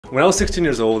When I was 16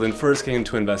 years old and first getting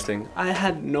into investing, I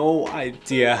had no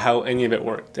idea how any of it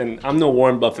worked. And I'm no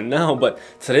Warren Buffett now, but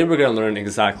today we're gonna learn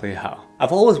exactly how.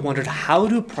 I've always wondered, how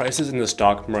do prices in the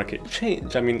stock market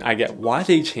change? I mean, I get why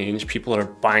they change. People are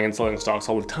buying and selling stocks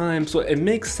all the time, so it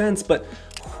makes sense, but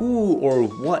who or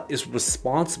what is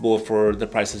responsible for the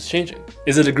prices changing?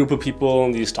 Is it a group of people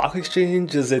in the stock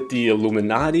exchange? Is it the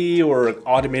Illuminati or an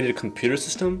automated computer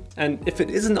system? And if it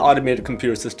is an automated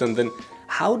computer system, then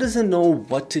how does it know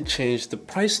what to change the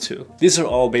price to? These are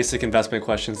all basic investment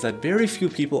questions that very few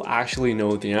people actually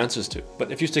know the answers to.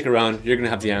 But if you stick around, you're gonna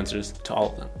have the answers to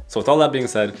all of them. So with all that being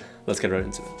said, let's get right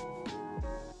into it.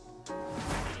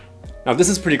 Now this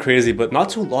is pretty crazy, but not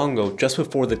too long ago, just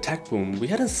before the tech boom, we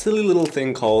had a silly little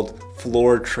thing called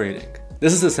floor trading.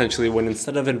 This is essentially when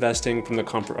instead of investing from the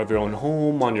comfort of your own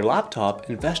home on your laptop,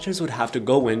 investors would have to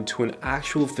go into an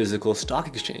actual physical stock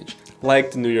exchange, like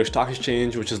the New York Stock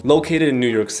Exchange, which is located in New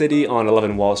York City on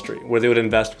 11 Wall Street, where they would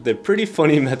invest with a pretty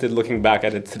funny method looking back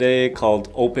at it today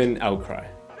called open outcry.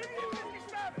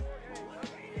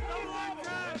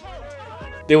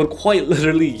 They would quite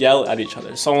literally yell at each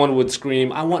other. Someone would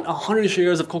scream, "I want 100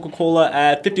 shares of Coca-Cola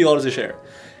at $50 a share."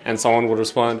 And someone would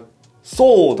respond,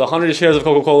 "Sold 100 shares of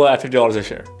Coca-Cola at $50 a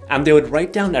share." And they would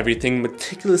write down everything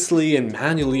meticulously and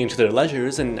manually into their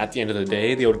ledgers, and at the end of the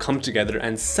day, they would come together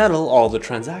and settle all the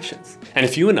transactions. And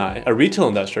if you and I, a retail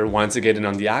investor, wanted to get in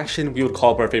on the action, we would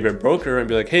call up our favorite broker and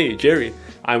be like, "Hey, Jerry,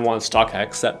 I want stock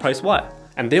X at price Y."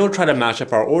 And they will try to match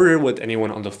up our order with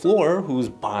anyone on the floor who's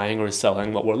buying or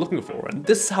selling what we're looking for. And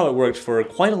this is how it worked for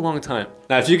quite a long time.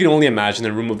 Now, if you can only imagine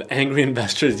a room of angry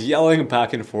investors yelling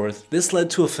back and forth, this led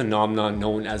to a phenomenon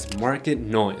known as market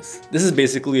noise. This is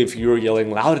basically if you're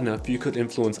yelling loud enough, you could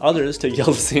influence others to yell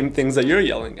the same things that you're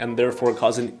yelling, and therefore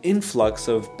cause an influx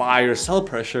of buy or sell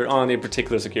pressure on a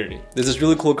particular security. There's this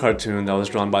really cool cartoon that was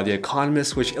drawn by The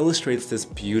Economist, which illustrates this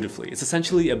beautifully. It's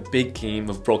essentially a big game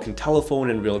of broken telephone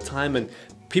in real time, and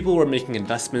people were making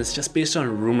investments just based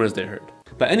on rumors they heard.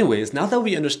 But anyways, now that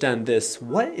we understand this,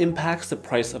 what impacts the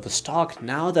price of a stock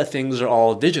now that things are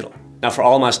all digital? Now for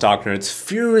all my stock nerds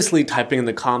furiously typing in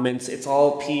the comments, it's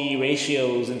all P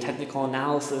ratios and technical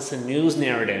analysis and news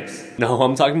narratives. No,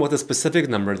 I'm talking about the specific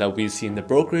number that we see in the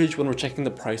brokerage when we're checking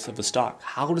the price of a stock.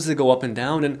 How does it go up and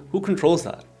down, and who controls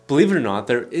that? Believe it or not,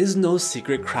 there is no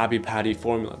secret Krabby Patty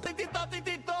formula.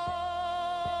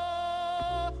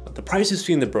 The price you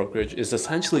see in the brokerage is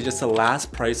essentially just the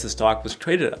last price the stock was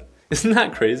traded at. Isn't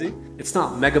that crazy? It's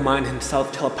not Megamind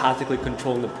himself telepathically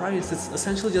controlling the price, it's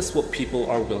essentially just what people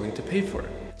are willing to pay for it.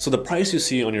 So the price you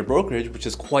see on your brokerage, which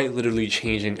is quite literally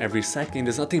changing every second,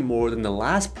 is nothing more than the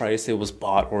last price it was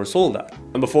bought or sold at.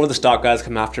 And before the stock guys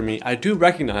come after me, I do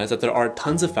recognize that there are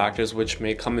tons of factors which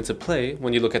may come into play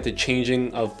when you look at the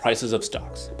changing of prices of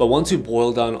stocks. But once you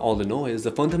boil down all the noise, the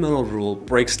fundamental rule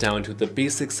breaks down to the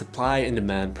basic supply and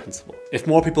demand principle. If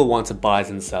more people want to buy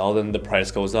than sell, then the price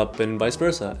goes up and vice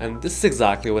versa. And this is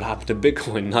exactly what happened to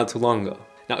Bitcoin not too long ago.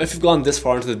 Now, if you've gone this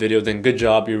far into the video, then good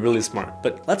job, you're really smart,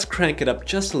 but let's crank it up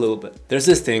just a little bit. There's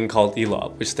this thing called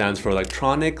ELOB, which stands for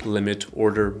Electronic Limit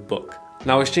Order Book.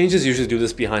 Now, exchanges usually do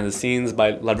this behind the scenes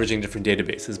by leveraging different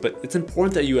databases, but it's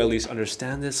important that you at least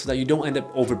understand this so that you don't end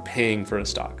up overpaying for a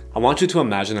stock. I want you to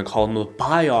imagine a column of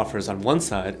buy offers on one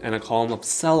side and a column of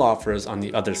sell offers on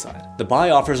the other side. The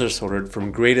buy offers are sorted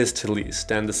from greatest to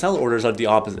least, and the sell orders are the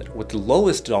opposite, with the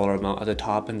lowest dollar amount at the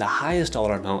top and the highest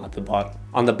dollar amount at the bottom.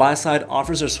 On the buy side,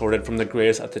 offers are sorted from the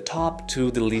greatest at the top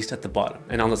to the least at the bottom.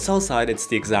 And on the sell side, it's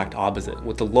the exact opposite,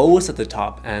 with the lowest at the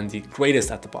top and the greatest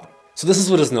at the bottom. So this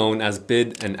is what is known as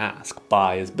bid and ask.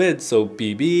 Buy is bid, so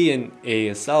BB, and A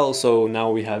is sell, so now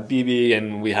we have BB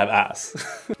and we have ask.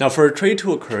 Now for a trade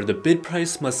to occur, the bid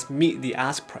price must meet the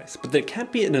ask price, but there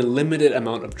can't be an unlimited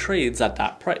amount of trades at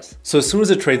that price. So as soon as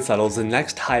the trade settles, the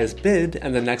next highest bid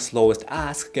and the next lowest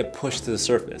ask get pushed to the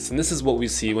surface. And this is what we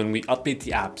see when we update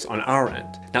the apps on our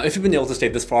end. Now if you've been able to stay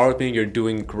this far with me, you're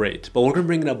doing great, but we're gonna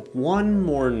bring it up one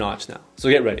more notch now. So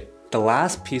get ready. The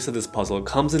last piece of this puzzle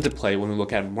comes into play when we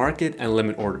look at market and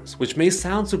limit orders, which may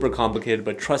sound super complicated,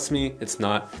 but trust me, it's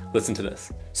not. Listen to this.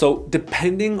 So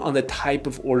depending on the type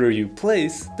of order you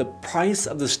place, the price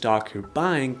of the stock you're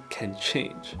buying can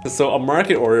change. So a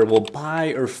market order will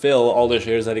buy or fill all the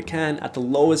shares that it can at the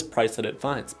lowest price that it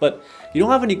finds, but you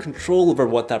don't have any control over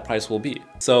what that price will be.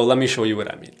 So let me show you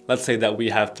what I mean. Let's say that we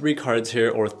have 3 cards here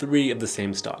or 3 of the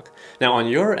same stock. Now on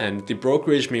your end, the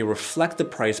brokerage may reflect the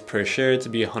price per share to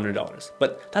be $100.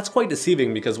 But that's quite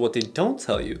deceiving because what they don't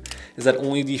tell you is that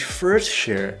only the first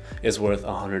share is worth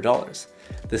 $100.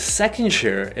 The second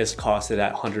share is costed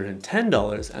at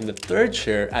 $110 and the third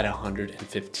share at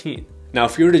 $115. Now,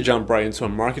 if you were to jump right into a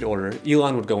market order,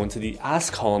 Elon would go into the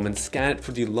ask column and scan it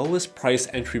for the lowest price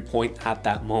entry point at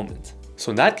that moment. So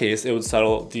in that case, it would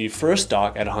settle the first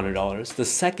stock at $100, the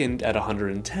second at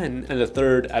 $110, and the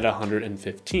third at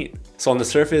 $115. So on the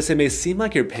surface, it may seem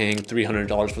like you're paying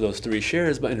 $300 for those 3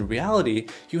 shares, but in reality,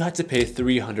 you had to pay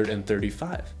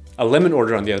 $335. A limit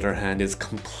order, on the other hand, is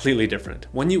completely different.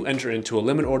 When you enter into a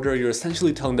limit order, you're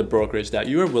essentially telling the brokerage that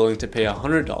you are willing to pay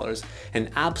 $100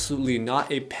 and absolutely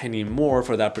not a penny more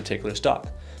for that particular stock.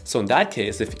 So in that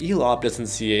case, if ELOP doesn't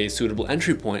see a suitable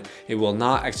entry point, it will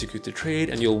not execute the trade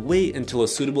and you'll wait until a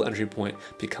suitable entry point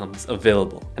becomes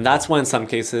available. And that's why in some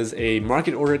cases, a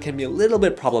market order can be a little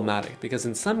bit problematic because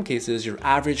in some cases, your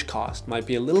average cost might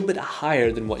be a little bit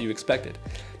higher than what you expected.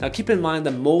 Now keep in mind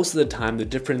that most of the time, the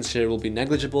difference here will be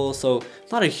negligible, so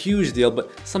not a huge deal,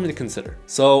 but something to consider.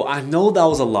 So I know that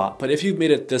was a lot, but if you've made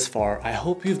it this far, I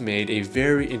hope you've made a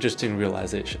very interesting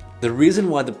realization. The reason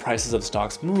why the prices of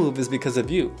stocks move is because of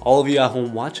you, all of you at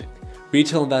home watching.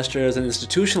 Retail investors and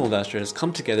institutional investors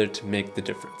come together to make the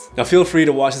difference. Now feel free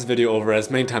to watch this video over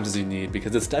as many times as you need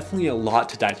because it's definitely a lot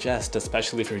to digest,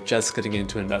 especially if you're just getting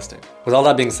into investing. With all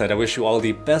that being said, I wish you all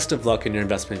the best of luck in your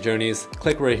investment journeys.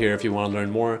 Click right here if you want to learn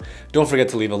more. Don't forget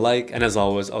to leave a like, and as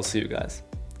always, I'll see you guys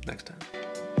next time.